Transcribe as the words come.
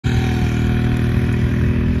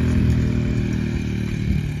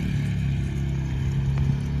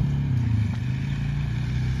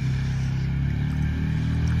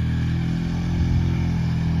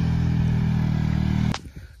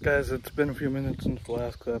Guys, it's been a few minutes since the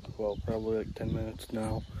last clip. Well, probably like 10 minutes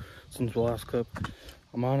now since the last clip.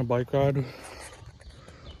 I'm on a bike ride.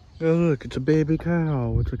 Oh, look, it's a baby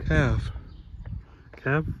cow. It's a calf.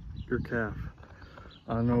 Calf? Your calf.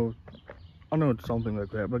 I know it's something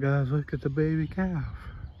like that, but guys, look, it's a baby calf.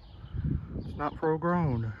 It's not full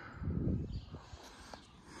grown.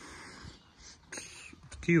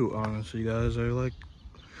 It's cute, honestly, guys. I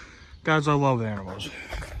love animals.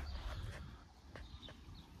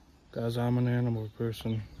 Guys, I'm an animal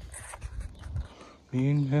person. Me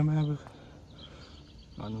and him have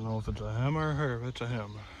I don't know if it's a him or a her, but it's a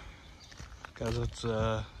him. Guys, it's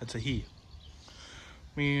a he.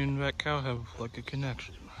 Me and that cow have like a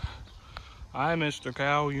connection. Hi, Mr.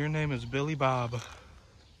 Cow. Your name is Billy Bob.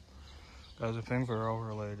 Guys, I think we're all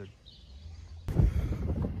related.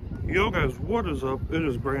 Yo, guys, what is up? It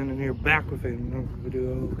is Brandon here, back with another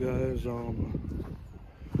video, guys.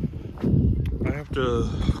 I have to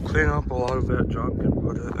clean up a lot of that junk and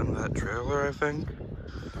put it in that trailer, I think.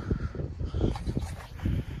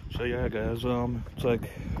 So yeah, guys, it's like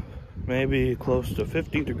maybe close to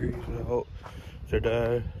 50 degrees out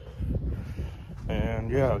today. And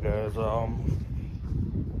yeah, guys, it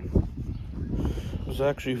was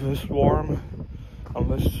actually this warm on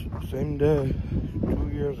this same day 2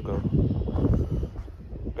 years ago.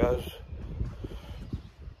 Guys,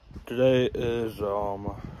 today is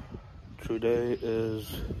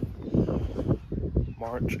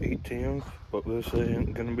March 18th, but this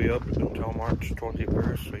ain't gonna be up until March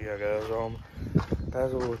 21st. So yeah, guys, I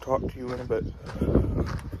will talk to you in a bit.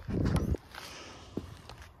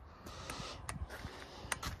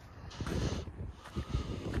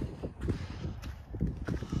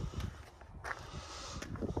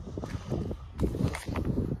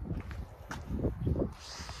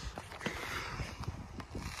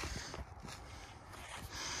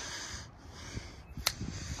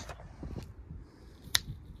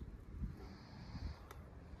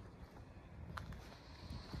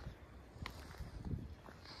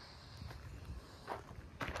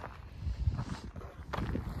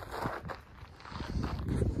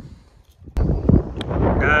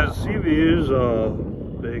 Guys, see these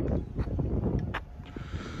big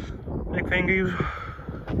fingies?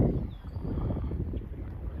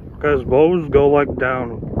 Guys, those go like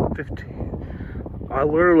down 15. I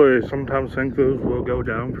literally sometimes think those will go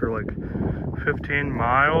down for like 15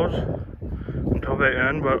 miles until they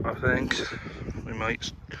end, but I think we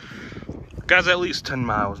might. Guys, at least 10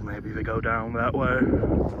 miles maybe they go down that way.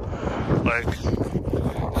 Like,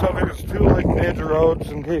 so there's two like major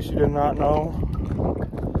roads, in case you did not know.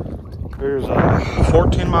 There's a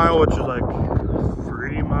 14 mile, which is like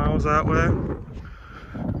 3 miles that way.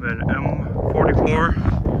 Then M44,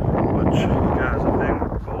 which, guys,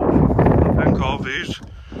 I think all these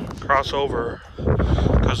cross over.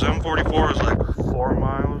 Because M44 is like 4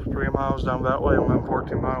 miles, 3 miles down that way, and then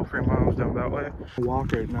 14 miles, 3 miles down that way. I'll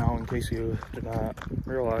walk right now, in case you did not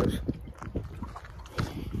realize.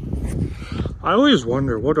 I always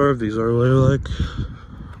wonder, what are these? Are they like...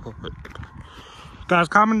 Guys,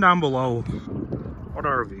 comment down below, what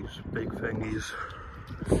are these big thingies?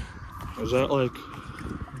 Is that like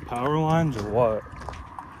power lines or what?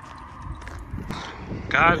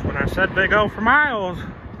 Guys, when I said they go for miles,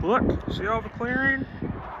 look, see all the clearing?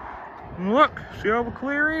 Look, see all the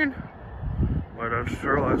clearing? But I just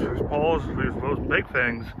realized there's poles, there's those big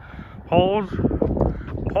things. Poles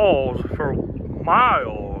for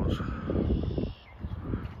miles.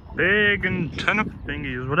 Big antenna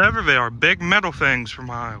thingies, whatever they are, big metal things for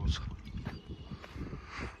miles.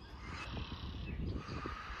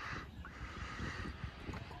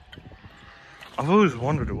 I've always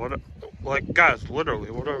wondered what, like, guys,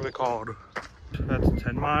 literally, what are they called? That's a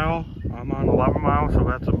 10 mile. I'm on 11 miles, so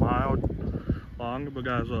that's a mile long. But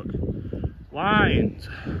guys, look, lines,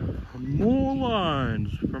 more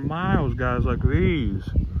lines for miles, guys, like these.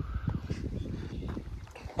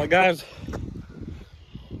 Like, guys,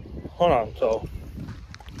 hold on, so,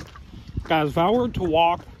 guys, if I were to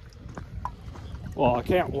walk, well, I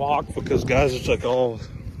can't walk because, guys, it's like all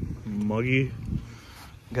muggy.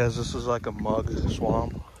 Guys, this is like a mud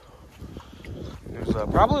swamp. There's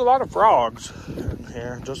probably a lot of frogs in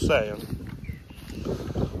here, just saying.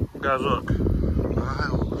 Guys, look,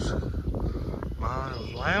 miles.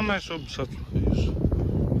 Why am I so obsessed with these?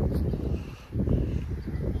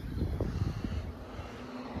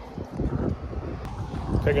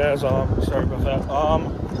 Okay, guys, sorry about that.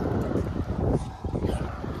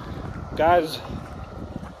 Guys,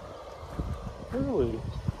 really,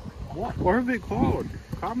 what are they called?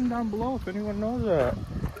 Comment down below if anyone knows that.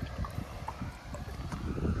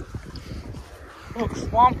 Look,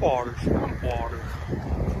 swamp water.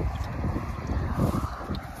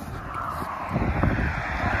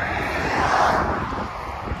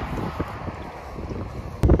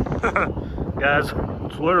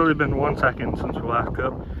 It's literally been 1 second since we last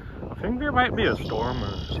up. I think there might be a storm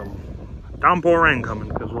or some downpour rain coming,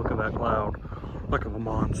 because look at that cloud. Look at the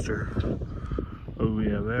monster. Oh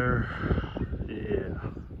yeah, there. Yeah.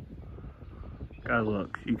 Guys,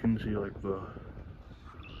 look, you can see like the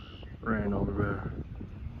rain over there.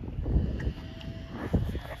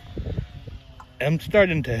 I'm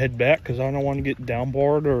starting to head back because I don't want to get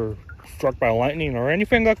downpoured or struck by lightning or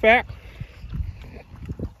anything like that.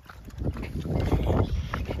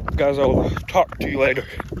 Guys, I'll talk to you later.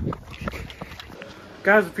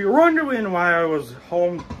 Guys, if you're wondering why I was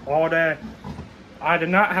home all day, I did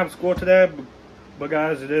not have school today, but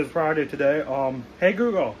guys, it is Friday today. Hey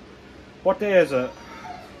Google, what day is it?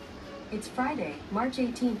 It's Friday, March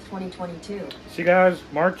 18th, 2022. See guys,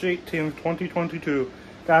 March 18th, 2022.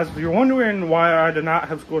 Guys, if you're wondering why I did not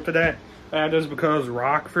have school today, that is because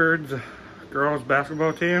Rockford's girls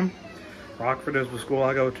basketball team, Rockford is the school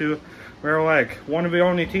I go to, we're like one of the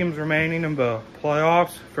only teams remaining in the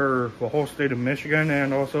playoffs for the whole state of Michigan,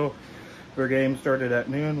 and also their game started at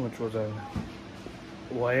noon, which was in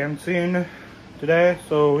Lansing today.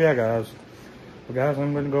 So yeah guys, but guys,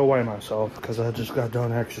 I'm gonna go weigh myself because I just got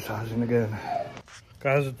done exercising again.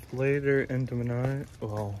 Guys, it's later into the night,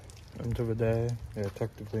 well, into the day. Yeah,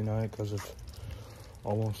 technically night because it's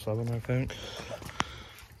almost 7, I think.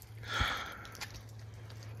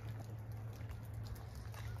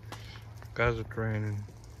 Guys, it's raining.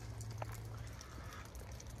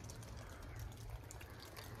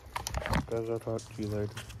 Guys, I'll talk to you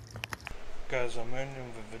later. Guys, I'm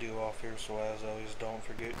ending the video off here, so as always, don't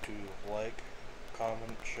forget to like,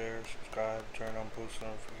 comment, share, subscribe, turn on post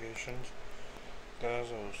notifications. Guys,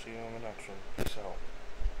 I will see you on the next one. Peace out.